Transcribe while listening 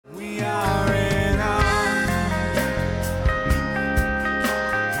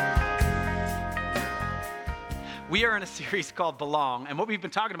in a series called Belong. And what we've been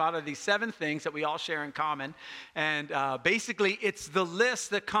talking about are these 7 things that we all share in common. And basically, it's the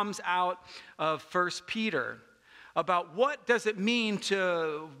list that comes out of 1 Peter about what does it mean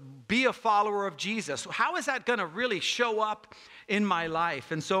to be a follower of Jesus. How is that going to really show up in my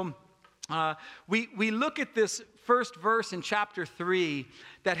life? And so we look at this first verse in chapter 3,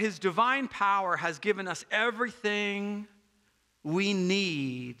 that his divine power has given us everything we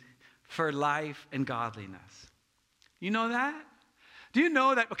need for life and godliness. You know that? Do you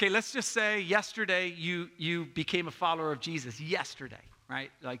know that? Okay, let's just say yesterday you became a follower of Jesus yesterday,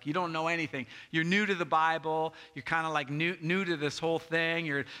 right? Like you don't know anything. You're new to the Bible. You're kind of like new to this whole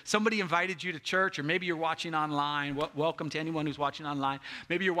thing. Somebody invited you to church, or maybe you're watching online. Welcome to anyone who's watching online.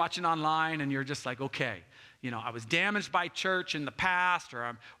 Maybe you're watching online and you're just like, okay, I was damaged by church in the past,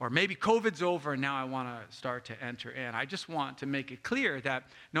 or maybe COVID's over and now I want to start to enter in. I just want to make it clear that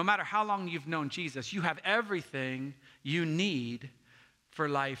no matter how long you've known Jesus, you have everything you need for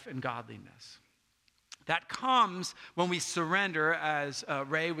life and godliness. That comes when we surrender, as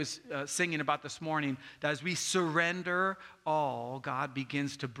Ray was singing about this morning, that as we surrender all, God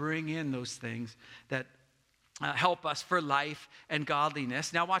begins to bring in those things that help us for life and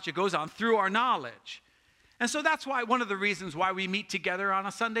godliness. Now watch, it goes on, through our knowledge. And so that's why one of the reasons why we meet together on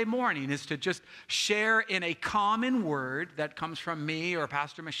a Sunday morning is to just share in a common word that comes from me or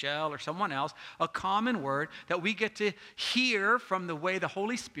Pastor Michelle or someone else, a common word that we get to hear from the way the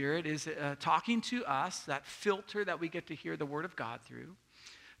Holy Spirit is talking to us, that filter that we get to hear the Word of God through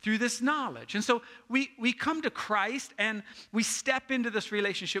this knowledge. And so we come to Christ and we step into this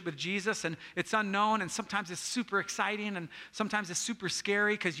relationship with Jesus, and it's unknown, and sometimes it's super exciting, and sometimes it's super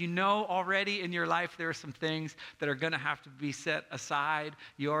scary because you know already in your life there are some things that are going to have to be set aside.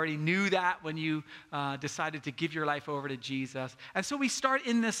 You already knew that when you decided to give your life over to Jesus. And so we start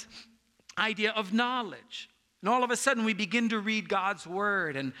in this idea of knowledge. And all of a sudden, we begin to read God's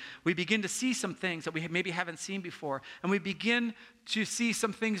Word, and we begin to see some things that we maybe haven't seen before. And we begin to see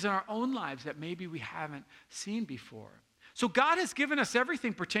some things in our own lives that maybe we haven't seen before. So God has given us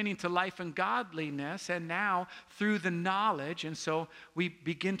everything pertaining to life and godliness, and now through the knowledge, and so we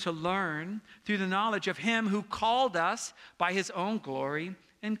begin to learn through the knowledge of Him who called us by His own glory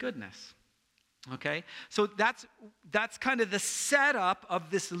and goodness. Okay? So that's kind of the setup of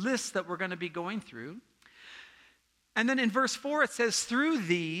this list that we're going to be going through. And then in verse 4 it says, through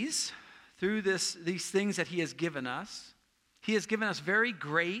these things that He has given us very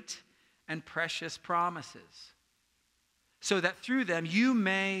great and precious promises, so that through them you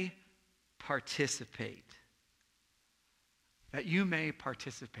may participate. That you may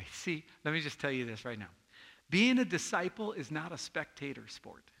participate. See, let me just tell you this right now. Being a disciple is not a spectator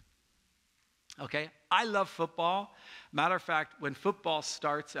sport. Okay? I love football. Matter of fact, when football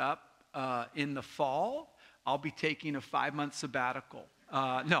starts up in the fall, I'll be taking a 5-month sabbatical.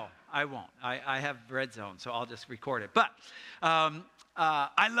 No, I won't. I have Red Zone, so I'll just record it. But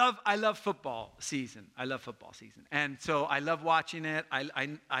I love football season. I love football season. And so I love watching it.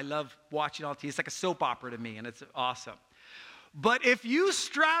 I love watching all the teams. It's like a soap opera to me, and it's awesome. But if you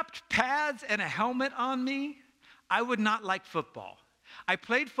strapped pads and a helmet on me, I would not like football. I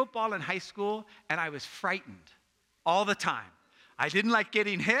played football in high school, and I was frightened all the time. I didn't like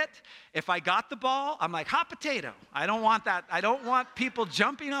getting hit. If I got the ball, I'm like, hot potato. I don't want that. I don't want people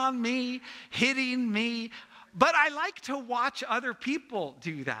jumping on me, hitting me. But I like to watch other people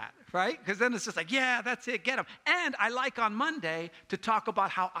do that, right? Because then it's just like, yeah, that's it, get them. And I like on Monday to talk about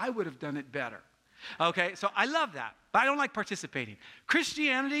how I would have done it better. Okay, so I love that. But I don't like participating.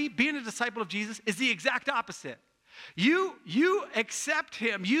 Christianity, being a disciple of Jesus, is the exact opposite. You accept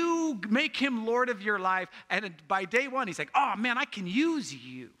Him. You make Him Lord of your life. And by day one, He's like, oh, man, I can use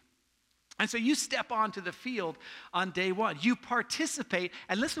you. And so you step onto the field on day one. You participate.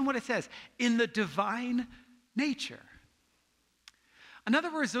 And listen what it says. In the divine nature. In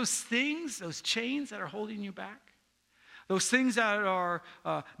other words, those things, those chains that are holding you back, those things that are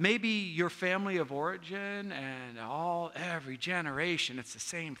maybe your family of origin and every generation, it's the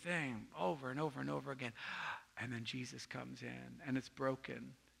same thing over and over and over again. And then Jesus comes in, and it's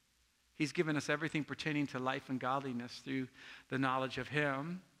broken. He's given us everything pertaining to life and godliness through the knowledge of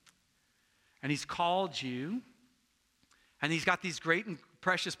Him. And He's called you, and He's got these great and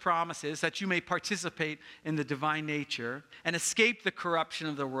precious promises that you may participate in the divine nature and escape the corruption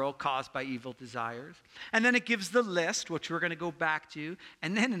of the world caused by evil desires. And then it gives the list, which we're going to go back to.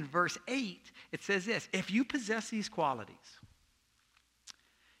 And then in verse 8, it says this: if you possess these qualities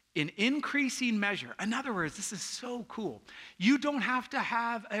in increasing measure. In other words, this is so cool. You don't have to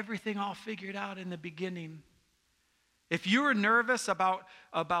have everything all figured out in the beginning. If you're nervous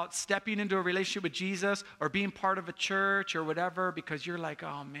about stepping into a relationship with Jesus or being part of a church or whatever because you're like,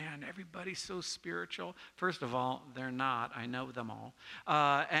 oh man, everybody's so spiritual. First of all, they're not. I know them all.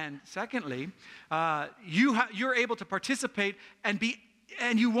 And secondly, you're able to participate and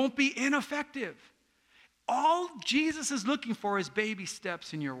you won't be ineffective. All Jesus is looking for is baby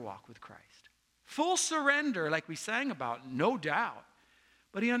steps in your walk with Christ. Full surrender, like we sang about, no doubt.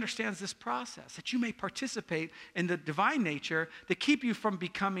 But he understands this process, that you may participate in the divine nature to keep you from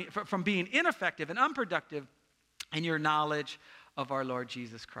being ineffective and unproductive in your knowledge of our Lord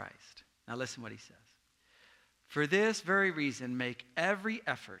Jesus Christ. Now listen what he says. For this very reason, make every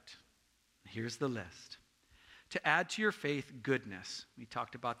effort, here's the list, to add to your faith goodness. We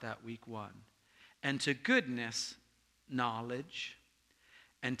talked about that week 1. And to goodness, knowledge.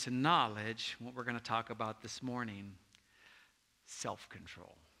 And to knowledge, what we're going to talk about this morning,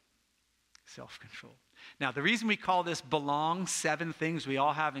 self-control. Self-control. Now, the reason we call this Belong, 7 things we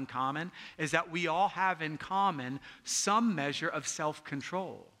all have in common, is that we all have in common some measure of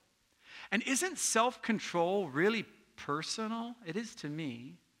self-control. And isn't self-control really personal? It is to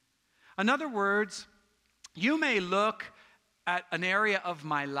me. In other words, you may look at an area of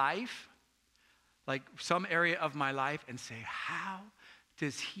my life, like some area of my life, and say, how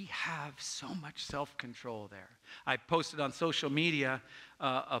does he have so much self-control there? I posted on social media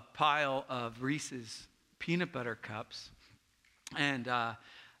a pile of Reese's peanut butter cups, and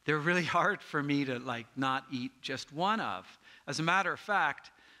they're really hard for me to not eat just one of. As a matter of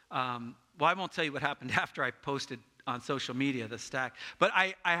fact, I won't tell you what happened after I posted on social media the stack, but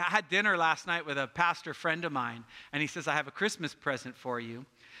I had dinner last night with a pastor friend of mine, and he says, I have a Christmas present for you.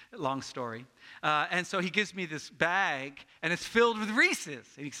 Long story. And so he gives me this bag, and it's filled with Reese's.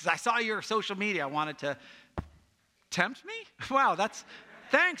 And he says, I saw your social media. I wanted to tempt me? Wow,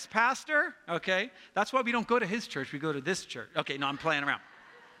 thanks, pastor. Okay, that's why we don't go to his church. We go to this church. Okay, no, I'm playing around.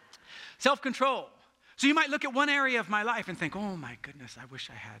 Self-control. So you might look at one area of my life and think, oh my goodness, I wish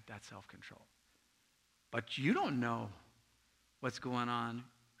I had that self-control. But you don't know what's going on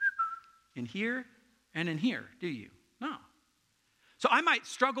in here and in here, do you? No. So I might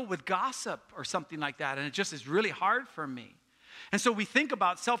struggle with gossip or something like that, and it just is really hard for me. And so we think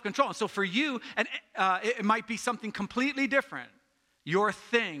about self-control. And so for you, and it might be something completely different, your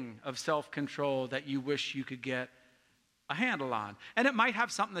thing of self-control that you wish you could get a handle on. And it might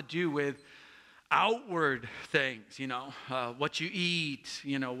have something to do with outward things, what you eat,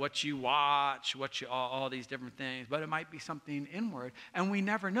 what you watch, all these different things. But it might be something inward, and we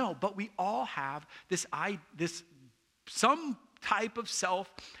never know. But we all have some type of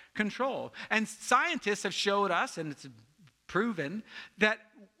self-control. And scientists have showed us, and it's proven, that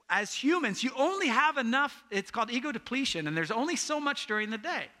as humans, you only have enough, it's called ego depletion, and there's only so much during the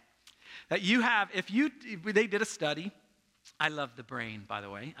day that you have. They did a study. I love the brain, by the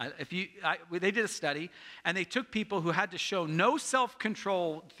way. They did a study, and they took people who had to show no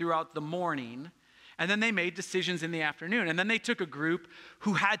self-control throughout the morning, and then they made decisions in the afternoon. And then they took a group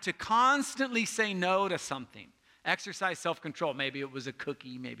who had to constantly say no to something. Exercise self-control. Maybe it was a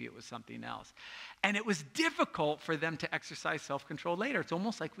cookie, maybe it was something else. And it was difficult for them to exercise self-control later. It's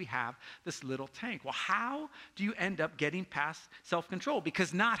almost like we have this little tank. Well, how do you end up getting past self-control?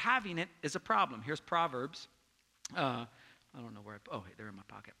 Because not having it is a problem. Here's Proverbs. I don't know where they're in my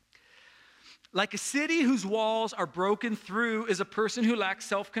pocket. Like a city whose walls are broken through is a person who lacks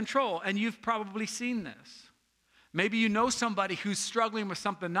self-control. And you've probably seen this. Maybe you know somebody who's struggling with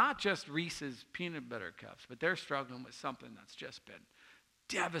something, not just Reese's peanut butter cups, but they're struggling with something that's just been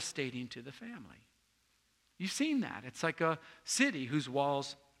devastating to the family. You've seen that. It's like a city whose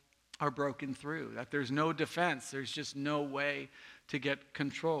walls are broken through, that there's no defense. There's just no way to get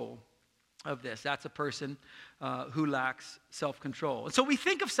control of this. That's a person who lacks self-control. And so we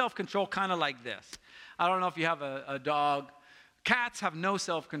think of self-control kind of like this. I don't know if you have a dog. Cats have no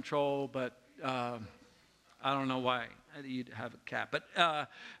self-control, but I don't know why you'd have a cat. But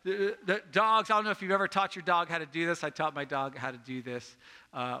the dogs, I don't know if you've ever taught your dog how to do this. I taught my dog how to do this,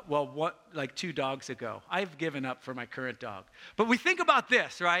 2 dogs ago. I've given up for my current dog. But we think about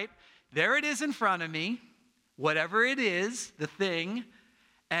this, right? There it is in front of me, whatever it is, the thing,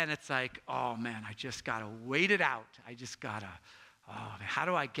 and it's like, oh man, I just got to wait it out. I just got to, how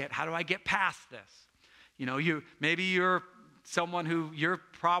do I get past this? Maybe you're someone who your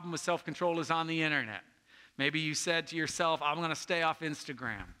problem with self-control is on the internet. Maybe you said to yourself, I'm going to stay off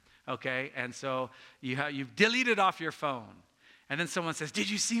Instagram, okay? And so you've deleted off your phone. And then someone says, did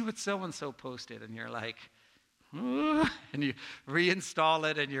you see what so-and-so posted? And you're like, and you reinstall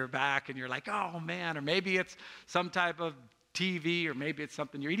it and you're back and you're like, oh man. Or maybe it's some type of TV, or maybe it's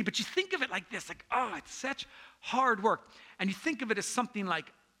something you're eating, but you think of it like this, like, oh, it's such hard work. And you think of it as something like,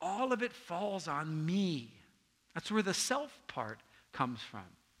 all of it falls on me. That's where the self part comes from.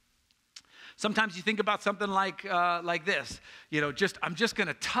 Sometimes you think about something like this, I'm just going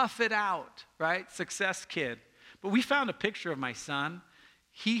to tough it out, right? Success kid. But we found a picture of my son.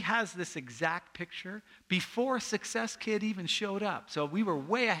 He has this exact picture before Success Kid even showed up. So we were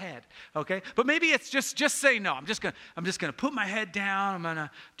way ahead, okay? But maybe it's just say no. I'm just gonna put my head down. I'm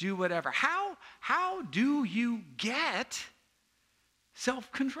gonna do whatever. How do you get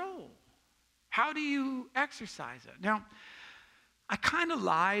self-control? How do you exercise it? Now, I kind of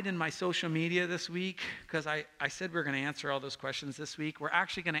lied in my social media this week because I said we're going to answer all those questions this week. We're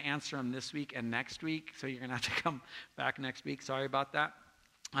actually going to answer them this week and next week, so you're going to have to come back next week. Sorry about that.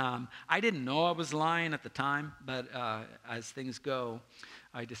 I didn't know I was lying at the time, but as things go,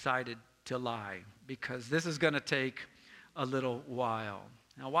 I decided to lie because this is going to take a little while.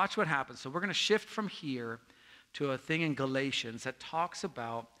 Now watch what happens. So we're going to shift from here to a thing in Galatians that talks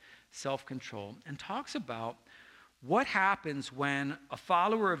about self-control and talks about what happens when a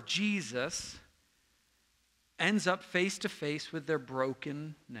follower of Jesus ends up face to face with their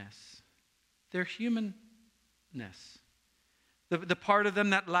brokenness, their humanness, the part of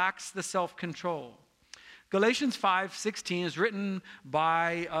them that lacks the self-control. Galatians 5:16 is written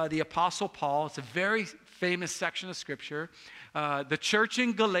by the Apostle Paul. It's a very famous section of Scripture. The church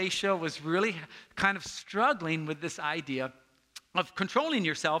in Galatia was really kind of struggling with this idea of controlling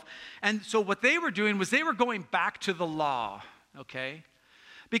yourself. And so what they were doing was they were going back to the law, okay?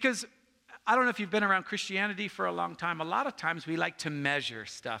 Because I don't know if you've been around Christianity for a long time. A lot of times we like to measure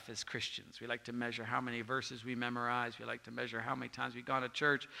stuff as Christians. We like to measure how many verses we memorize. We like to measure how many times we've gone to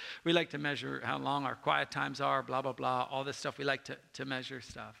church. We like to measure how long our quiet times are, blah, blah, blah, all this stuff. We like to measure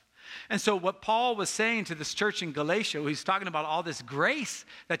stuff. And so what Paul was saying to this church in Galatia, he's talking about all this grace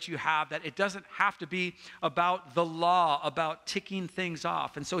that you have, that it doesn't have to be about the law, about ticking things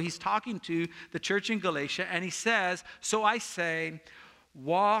off. And so he's talking to the church in Galatia, and he says, so I say,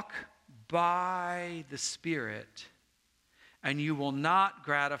 walk by the Spirit, and you will not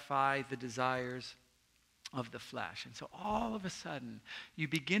gratify the desires of the flesh. And so all of a sudden, you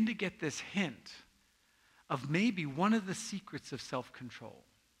begin to get this hint of maybe one of the secrets of self-control.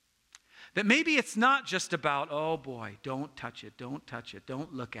 That maybe it's not just about, oh boy, don't touch it,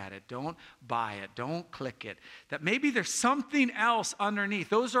 don't look at it, don't buy it, don't click it. That maybe there's something else underneath.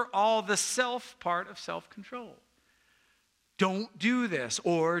 Those are all the self part of self-control. Don't do this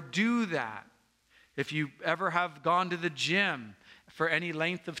or do that. If you ever have gone to the gym for any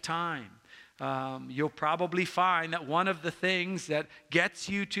length of time, you'll probably find that one of the things that gets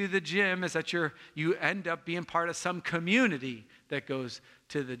you to the gym is that you end up being part of some community that goes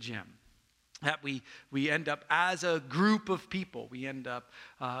to the gym. That we end up as a group of people, we end up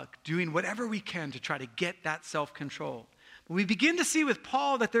doing whatever we can to try to get that self-control. But we begin to see with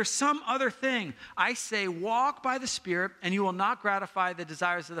Paul that there's some other thing. I say, walk by the Spirit, and you will not gratify the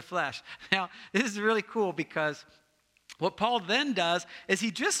desires of the flesh. Now, this is really cool because what Paul then does is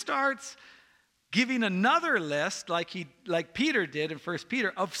he just starts giving another list, like Peter did in 1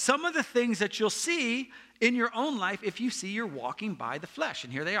 Peter, of some of the things that you'll see in your own life if you see you're walking by the flesh.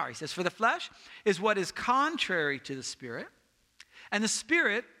 And here they are. He says, for the flesh is what is contrary to the Spirit, and the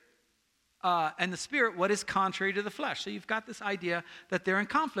Spirit what is contrary to the flesh. So you've got this idea that they're in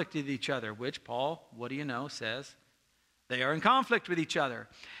conflict with each other, which Paul, what do you know, says they are in conflict with each other,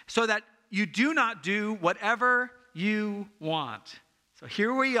 so that you do not do whatever you want. So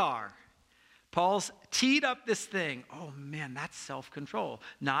here we are. Paul's teed up this thing. Oh man, that's self-control.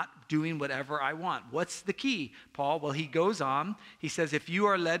 Not doing whatever I want. What's the key, Paul? Well, he goes on. He says, if you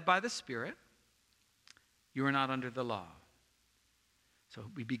are led by the Spirit, you are not under the law. So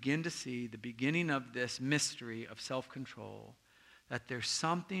we begin to see the beginning of this mystery of self-control, that there's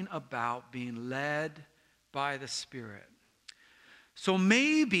something about being led by the Spirit. So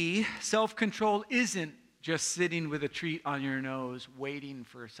maybe self-control isn't just sitting with a treat on your nose, waiting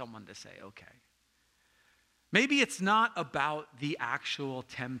for someone to say, okay. Maybe it's not about the actual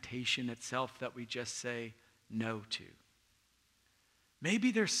temptation itself that we just say no to.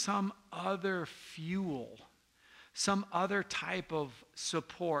 Maybe there's some other fuel, some other type of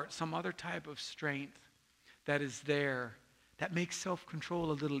support, some other type of strength that is there that makes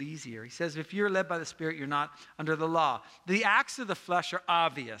self-control a little easier. He says, if you're led by the Spirit, you're not under the law. The acts of the flesh are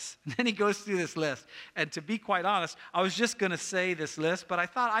obvious. And then he goes through this list. And to be quite honest, I was just going to say this list, but I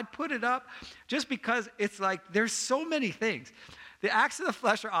thought I'd put it up just because it's like there's so many things. The acts of the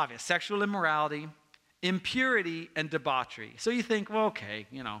flesh are obvious. Sexual immorality, impurity, and debauchery. So you think, well, okay,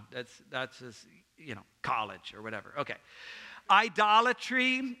 that's as college or whatever. Okay.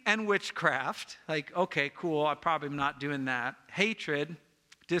 Idolatry and witchcraft. Like, okay, cool. I'm probably not doing that. Hatred,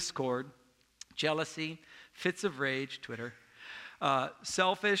 discord, jealousy, fits of rage, Twitter,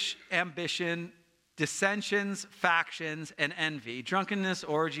 selfish ambition, dissensions, factions, and envy, drunkenness,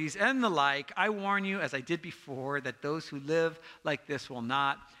 orgies, and the like. I warn you, as I did before, that those who live like this will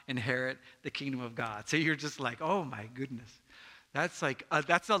not inherit the kingdom of God. So you're just like, oh my goodness. That's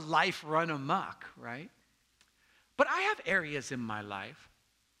a life run amok, right? But I have areas in my life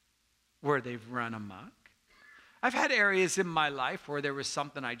where they've run amok. I've had areas in my life where there was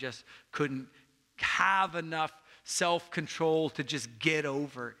something I just couldn't have enough self-control to just get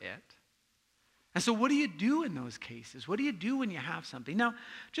over it. And so what do you do in those cases? What do you do when you have something? Now,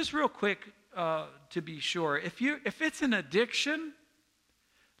 just real quick to be sure, if it's an addiction,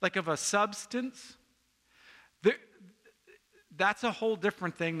 like of a substance, that's a whole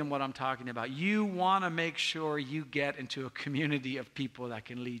different thing than what I'm talking about. You want to make sure you get into a community of people that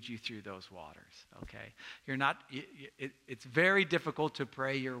can lead you through those waters, okay? It's very difficult to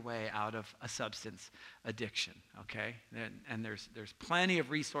pray your way out of a substance addiction, okay? And there's plenty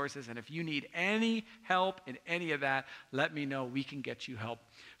of resources, and if you need any help in any of that, let me know. We can get you help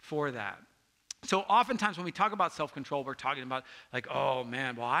for that. So oftentimes when we talk about self-control, we're talking about like, oh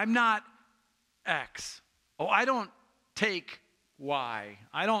man, well, I'm not X. Oh, I don't take Y.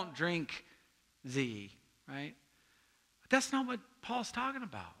 I don't drink Z, right? But that's not what Paul's talking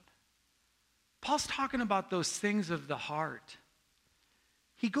about. Paul's talking about those things of the heart.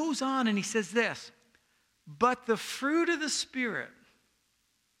 He goes on and he says this, but the fruit of the Spirit.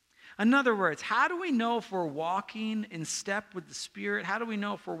 In other words, how do we know if we're walking in step with the Spirit? How do we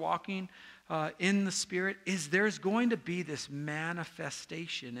know if we're walking in the Spirit? There's going to be this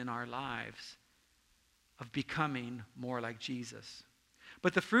manifestation in our lives of becoming more like Jesus.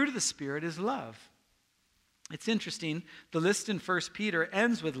 But the fruit of the Spirit is love. It's interesting. The list in 1 Peter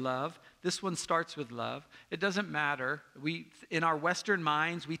ends with love. This one starts with love. It doesn't matter. In our Western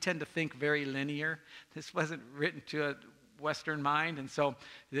minds, we tend to think very linear. This wasn't written to a Western mind, and so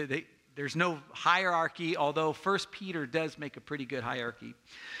there's no hierarchy, although 1 Peter does make a pretty good hierarchy.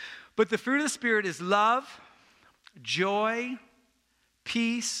 But the fruit of the Spirit is love, joy,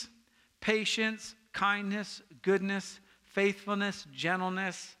 peace, patience, kindness, goodness, faithfulness,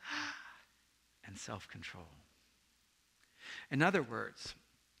 gentleness, and self-control. In other words,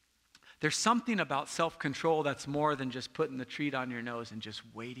 there's something about self-control that's more than just putting the treat on your nose and just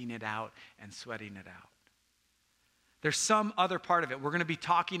waiting it out and sweating it out. There's some other part of it. We're going to be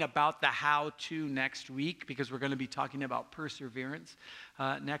talking about the how-to next week because we're going to be talking about perseverance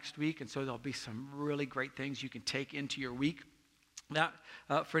next week. And so there'll be some really great things you can take into your week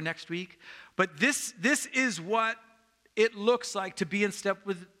for next week. But this is what it looks like to be in step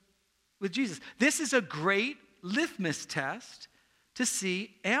with Jesus. This is a great litmus test to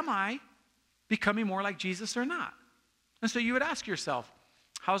see, am I becoming more like Jesus or not? And so you would ask yourself,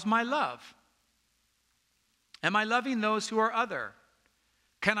 how's my love? Am I loving those who are other?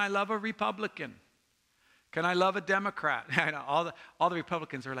 Can I love a Republican? Can I love a Democrat? I know all the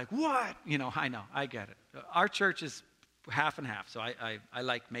Republicans are like, what? I know, I get it. Our church is half and half, so I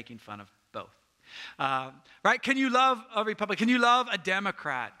like making fun of both. Right? Can you love a Republican? Can you love a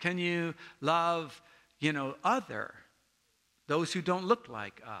Democrat? Can you love, other? Those who don't look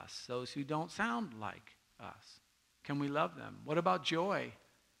like us, those who don't sound like us. Can we love them? What about joy?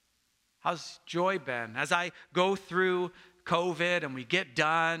 How's joy been? As I go through COVID and we get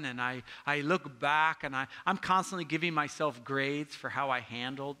done and I look back and I'm constantly giving myself grades for how I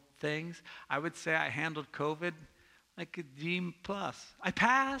handled things. I would say I handled COVID like a D+. I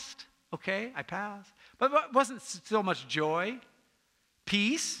passed, okay? I passed. But it wasn't so much joy,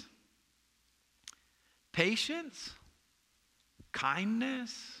 peace, patience,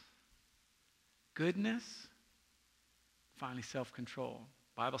 kindness, goodness, finally self-control.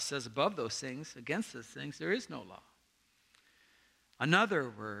 The Bible says above those things, against those things, there is no law. In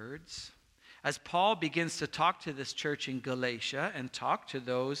other words, as Paul begins to talk to this church in Galatia and talk to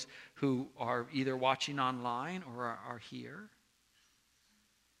those who are either watching online or are here,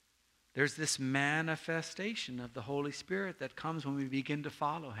 there's this manifestation of the Holy Spirit that comes when we begin to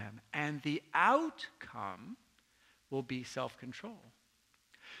follow him. And the outcome will be self-control.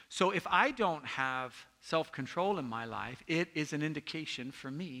 So if I don't have self-control in my life, it is an indication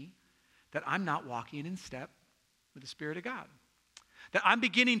for me that I'm not walking in step with the Spirit of God. That I'm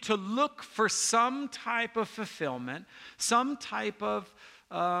beginning to look for some type of fulfillment, some type of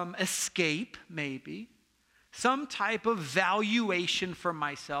escape maybe, some type of valuation for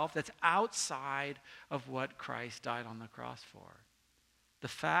myself that's outside of what Christ died on the cross for. The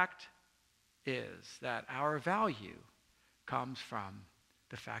fact is that our value comes from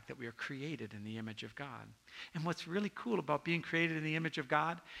the fact that we are created in the image of God. And what's really cool about being created in the image of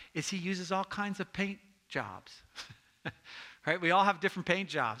God is he uses all kinds of paint jobs. Right? We all have different paint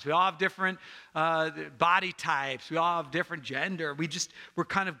jobs. We all have different body types. We all have different gender. We're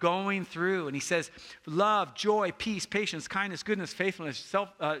kind of going through. And he says, love, joy, peace, patience, kindness, goodness, faithfulness,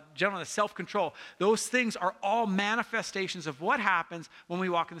 gentleness, self-control. Those things are all manifestations of what happens when we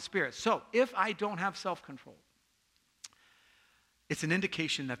walk in the Spirit. So if I don't have self-control, it's an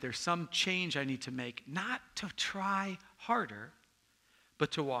indication that there's some change I need to make, not to try harder,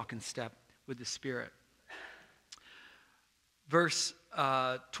 but to walk in step with the Spirit. Verse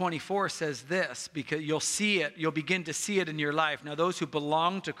 24 says this, because you'll begin to see it in your life. Now, those who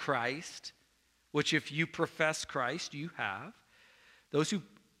belong to Christ, which if you profess Christ, you have, those who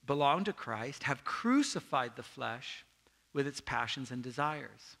belong to Christ have crucified the flesh with its passions and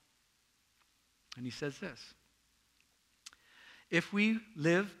desires. And he says this, if we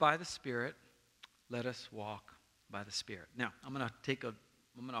live by the Spirit, let us walk by the Spirit. Now, I'm going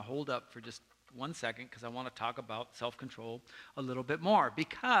to hold up for just 1 second because I want to talk about self-control a little bit more.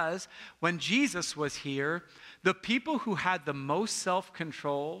 Because when Jesus was here, the people who had the most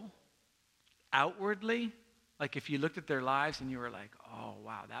self-control outwardly, like if you looked at their lives and you were like, oh,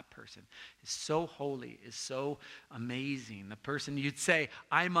 wow, that person is so holy, is so amazing. The person you'd say,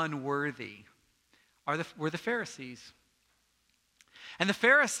 I'm unworthy, were the Pharisees. And the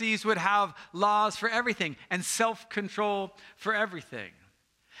Pharisees would have laws for everything and self-control for everything.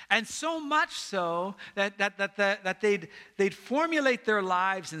 And so much so that they'd formulate their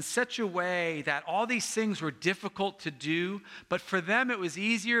lives in such a way that all these things were difficult to do, but for them it was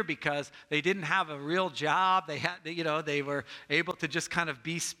easier because they didn't have a real job. They were able to just kind of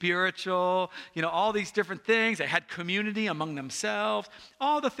be spiritual, all these different things. They had community among themselves,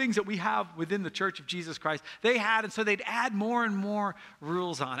 all the things that we have within the Church of Jesus Christ, they had, and so they'd add more and more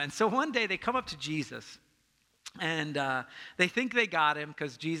rules on. And so one day they come up to Jesus. And they think they got him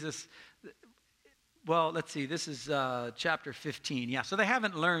because Jesus, well, let's see, this is chapter 15. Yeah, so they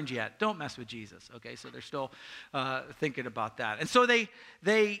haven't learned yet. Don't mess with Jesus, okay? So they're still thinking about that. And so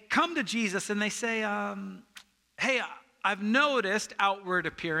they come to Jesus and they say, hey, I've noticed outward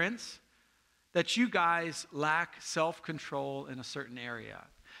appearance that you guys lack self-control in a certain area.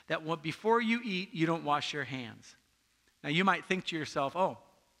 That before you eat, you don't wash your hands. Now, you might think to yourself, oh,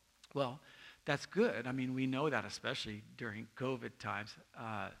 well, that's good. I mean, we know that especially during COVID times,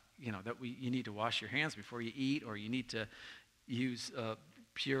 that you need to wash your hands before you eat, or you need to use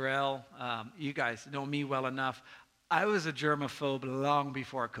Purell. You guys know me well enough. I was a germaphobe long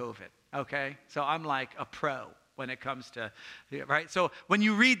before COVID, okay? So I'm like a pro when it comes to, right? So when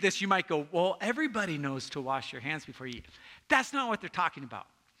you read this, you might go, well, everybody knows to wash your hands before you eat. That's not what they're talking about.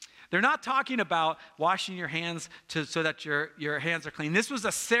 They're not talking about washing your hands so that your hands are clean. This was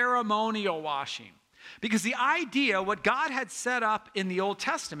a ceremonial washing. Because the idea, what God had set up in the Old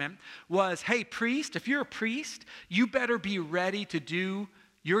Testament was, hey, priest, if you're a priest, you better be ready to do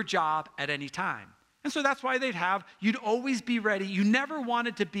your job at any time. And so that's why you'd always be ready. You never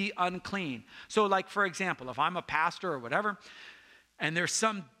wanted to be unclean. So like, for example, if I'm a pastor or whatever, and there's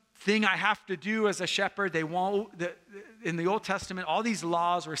some thing I have to do as a shepherd, in the Old Testament, all these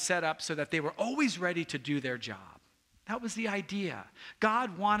laws were set up so that they were always ready to do their job. That was the idea.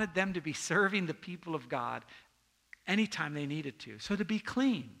 God wanted them to be serving the people of God anytime they needed to. So to be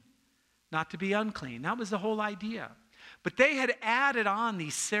clean, not to be unclean. That was the whole idea. But they had added on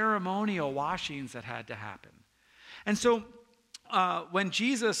these ceremonial washings that had to happen. And so when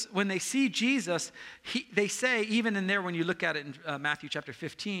they see Jesus, they say, even in there when you look at it in Matthew chapter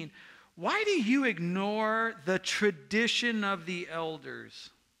 15, why do you ignore the tradition of the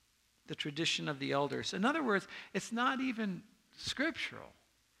elders? The tradition of the elders. In other words, it's not even scriptural.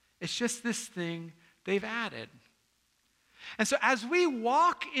 It's just this thing they've added. And so as we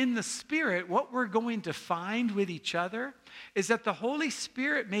walk in the Spirit, what we're going to find with each other is that the Holy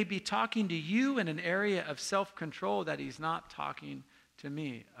Spirit may be talking to you in an area of self-control that he's not talking to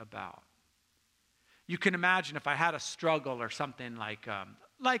me about. You can imagine if I had a struggle or something like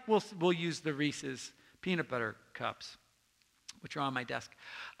we'll use the Reese's peanut butter cups, which are on my desk.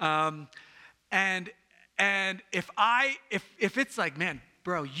 And if it's like, man,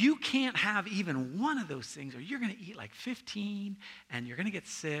 bro, you can't have even one of those things, or you're going to eat like 15, and you're going to get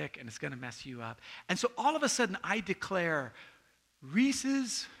sick, and it's going to mess you up. And so all of a sudden, I declare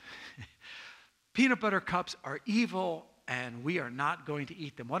Reese's peanut butter cups are evil, and we are not going to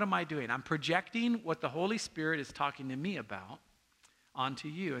eat them. What am I doing? I'm projecting what the Holy Spirit is talking to me about onto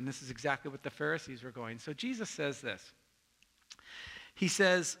you. And this is exactly what the Pharisees were going. So Jesus says this. He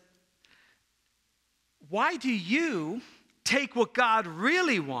says, why do you take what God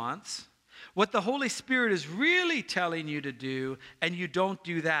really wants, what the Holy Spirit is really telling you to do, and you don't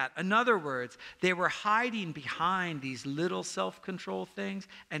do that? In other words, they were hiding behind these little self-control things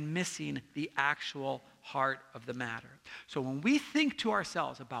and missing the actual heart of the matter. So when we think to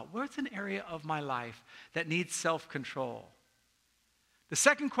ourselves about what's an area of my life that needs self-control, the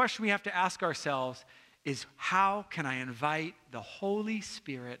second question we have to ask ourselves is, how can I invite the Holy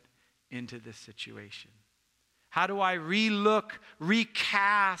Spirit into this situation? How do I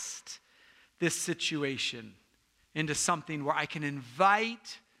recast this situation into something where I can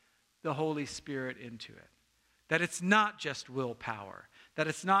invite the Holy Spirit into it? That it's not just willpower, that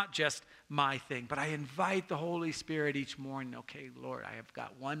it's not just my thing, but I invite the Holy Spirit each morning. Okay, Lord, I have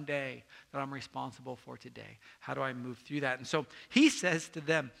got one day that I'm responsible for today. How do I move through that? And so he says to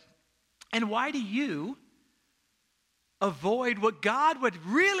them, and why do you avoid what God would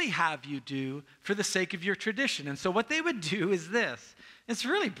really have you do for the sake of your tradition? And so what they would do is this. It's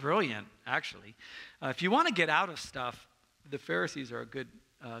really brilliant, actually. If you want to get out of stuff, the Pharisees are a good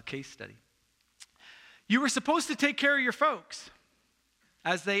case study. You were supposed to take care of your folks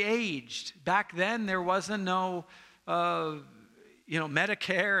as they aged. Back then, there wasn't no,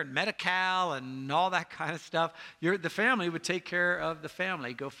 Medicare and Medi-Cal and all that kind of stuff. The family would take care of the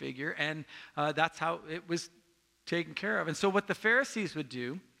family, go figure, and that's how it was taken care of. And so what the Pharisees would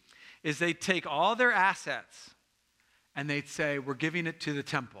do is they'd take all their assets and they'd say, we're giving it to the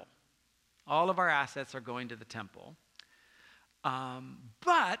temple. All of our assets are going to the temple.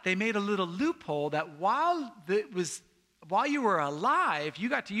 But they made a little loophole that while you were alive, you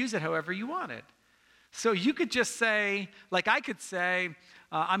got to use it however you wanted. So you could just say, like I could say,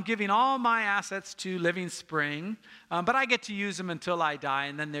 I'm giving all my assets to Living Spring, but I get to use them until I die,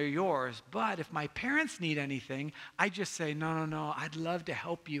 and then they're yours. But if my parents need anything, I just say, no, I'd love to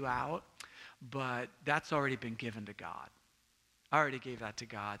help you out, but that's already been given to God. I already gave that to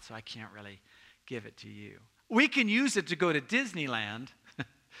God, so I can't really give it to you. We can use it to go to Disneyland.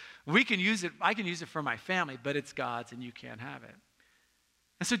 I can use it for my family, but it's God's and you can't have it.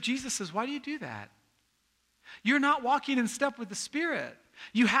 And so Jesus says, why do you do that? You're not walking in step with the Spirit.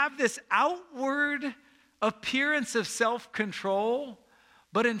 You have this outward appearance of self-control,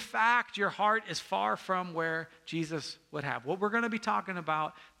 but in fact, your heart is far from where Jesus would have. What we're going to be talking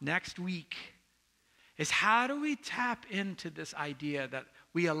about next week is how do we tap into this idea that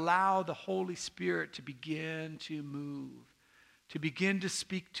we allow the Holy Spirit to begin to move, to begin to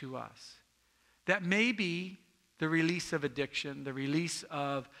speak to us. That maybe the release of addiction, the release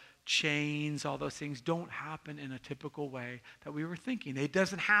of chains, all those things don't happen in a typical way that we were thinking. It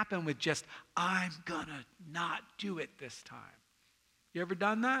doesn't happen with just, I'm gonna not do it this time. You ever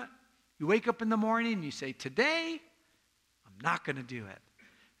done that? You wake up in the morning and you say, today, I'm not gonna do it.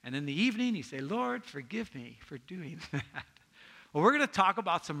 And in the evening, you say, Lord, forgive me for doing that. Well, we're gonna talk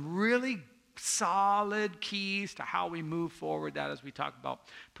about some really solid keys to how we move forward that as we talk about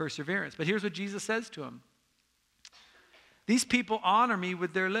perseverance. But here's what Jesus says to him. These people honor me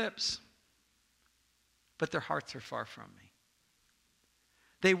with their lips, but their hearts are far from me.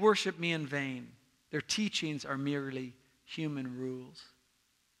 They worship me in vain. Their teachings are merely human rules.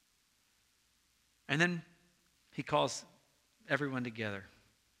 And then he calls everyone together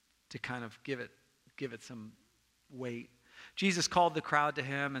to kind of give it some weight. Jesus called the crowd to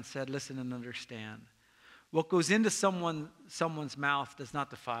him and said, listen and understand. What goes into someone's mouth does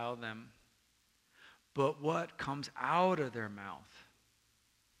not defile them, but what comes out of their mouth,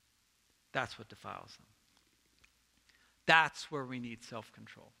 that's what defiles them. That's where we need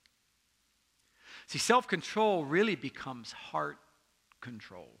self-control. See, self-control really becomes heart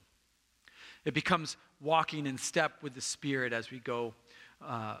control. It becomes walking in step with the Spirit as we go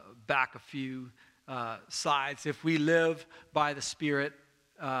back a few slides. If we live by the Spirit,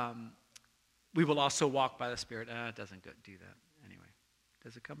 we will also walk by the Spirit. It doesn't do that. Anyway,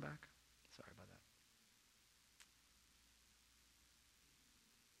 does it come back? Sorry about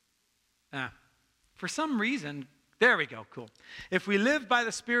that. For some reason, there we go, cool. If we live by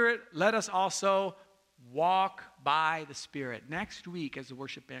the Spirit, let us also walk by the Spirit. Next week, as the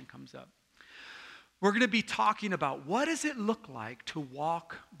worship band comes up, we're going to be talking about what does it look like to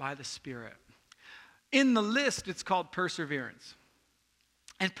walk by the Spirit. In the list, it's called perseverance.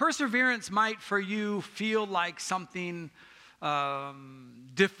 And perseverance might, for you, feel like something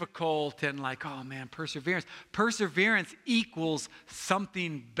difficult and like, oh man, perseverance. Perseverance equals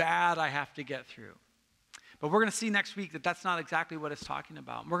something bad I have to get through. But we're going to see next week that that's not exactly what it's talking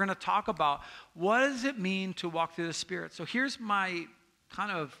about. We're going to talk about what does it mean to walk through the Spirit. So here's my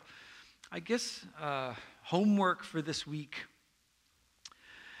kind of, I guess, homework for this week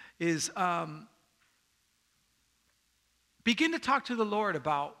is begin to talk to the Lord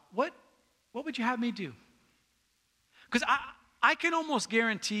about what would you have me do? Because I can almost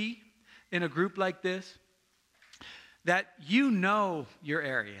guarantee in a group like this that you know your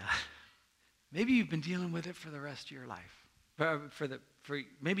area. Maybe you've been dealing with it for the rest of your life.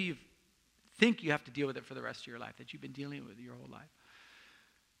 Maybe you think you have to deal with it for the rest of your life, that you've been dealing with it your whole life.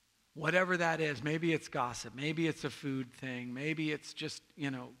 Whatever that is, maybe it's gossip, maybe it's a food thing, maybe it's just,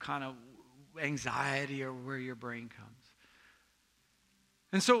 kind of anxiety or where your brain comes.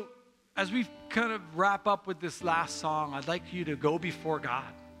 And so, as we kind of wrap up with this last song, I'd like you to go before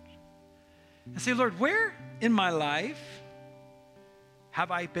God and say, Lord, where in my life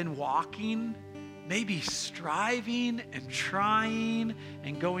have I been walking, maybe striving and trying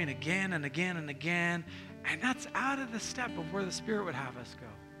and going again and again and again, and that's out of the step of where the Spirit would have us go.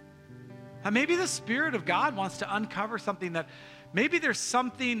 And maybe the Spirit of God wants to uncover something that maybe there's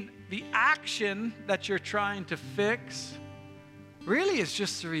something, the action that you're trying to fix really is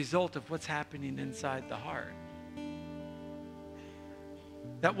just a result of what's happening inside the heart.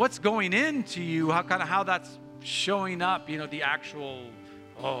 That what's going into you, how that's showing up, the actual,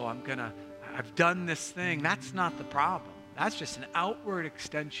 I've done this thing. That's not the problem. That's just an outward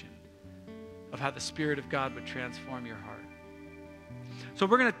extension of how the Spirit of God would transform your heart. So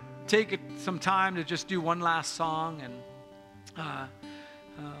we're going to take some time to just do one last song, and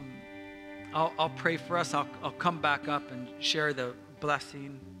I'll pray for us. I'll come back up and share the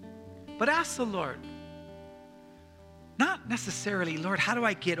blessing. But ask the Lord, not necessarily, Lord, how do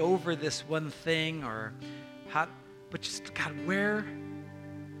I get over this one thing, but just, God, where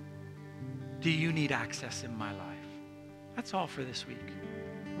do you need access in my life? That's all for this week.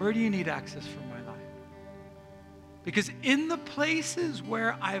 Where do you need access for my life? Because in the places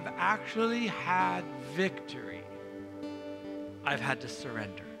where I've actually had victory, I've had to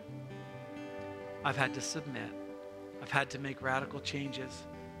surrender. I've had to submit. I've had to make radical changes,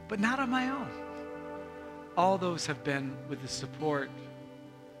 but not on my own. All those have been with the support,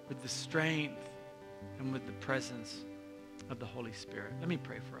 with the strength, and with the presence of the Holy Spirit. Let me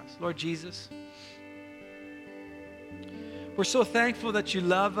pray for us. Lord Jesus, we're so thankful that you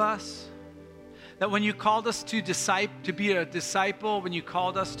love us, that when you called us to be a disciple, when you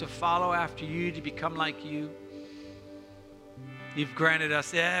called us to follow after you, to become like you, you've granted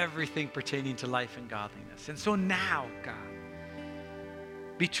us everything pertaining to life and godliness. And so now, God,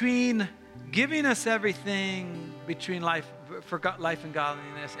 between giving us everything between life and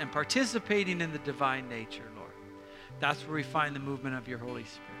godliness and participating in the divine nature, Lord, that's where we find the movement of your Holy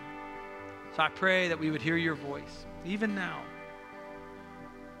Spirit. So I pray that we would hear your voice, even now,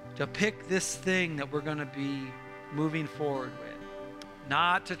 to pick this thing that we're going to be moving forward with.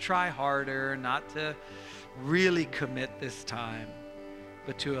 Not to try harder, not to really commit this time,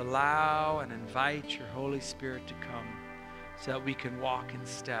 but to allow and invite your Holy Spirit to come so that we can walk in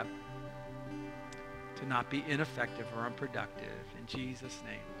step, to not be ineffective or unproductive. In Jesus'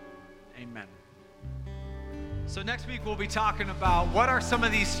 name, amen. So next week we'll be talking about what are some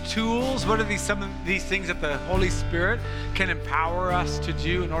of these tools, what are some of these things that the Holy Spirit can empower us to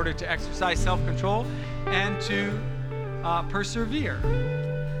do in order to exercise self-control and to persevere.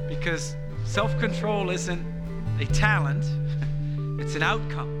 Because self-control isn't a talent, it's an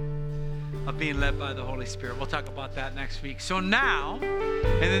outcome of being led by the Holy Spirit. We'll talk about that next week. So now,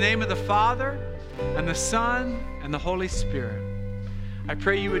 in the name of the Father and the Son and the Holy Spirit, I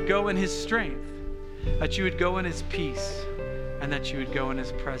pray you would go in his strength, that you would go in his peace, and that you would go in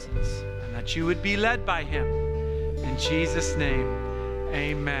his presence, and that you would be led by him. In Jesus' name,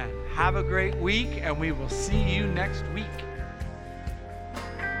 amen. Have a great week, and we will see you next week.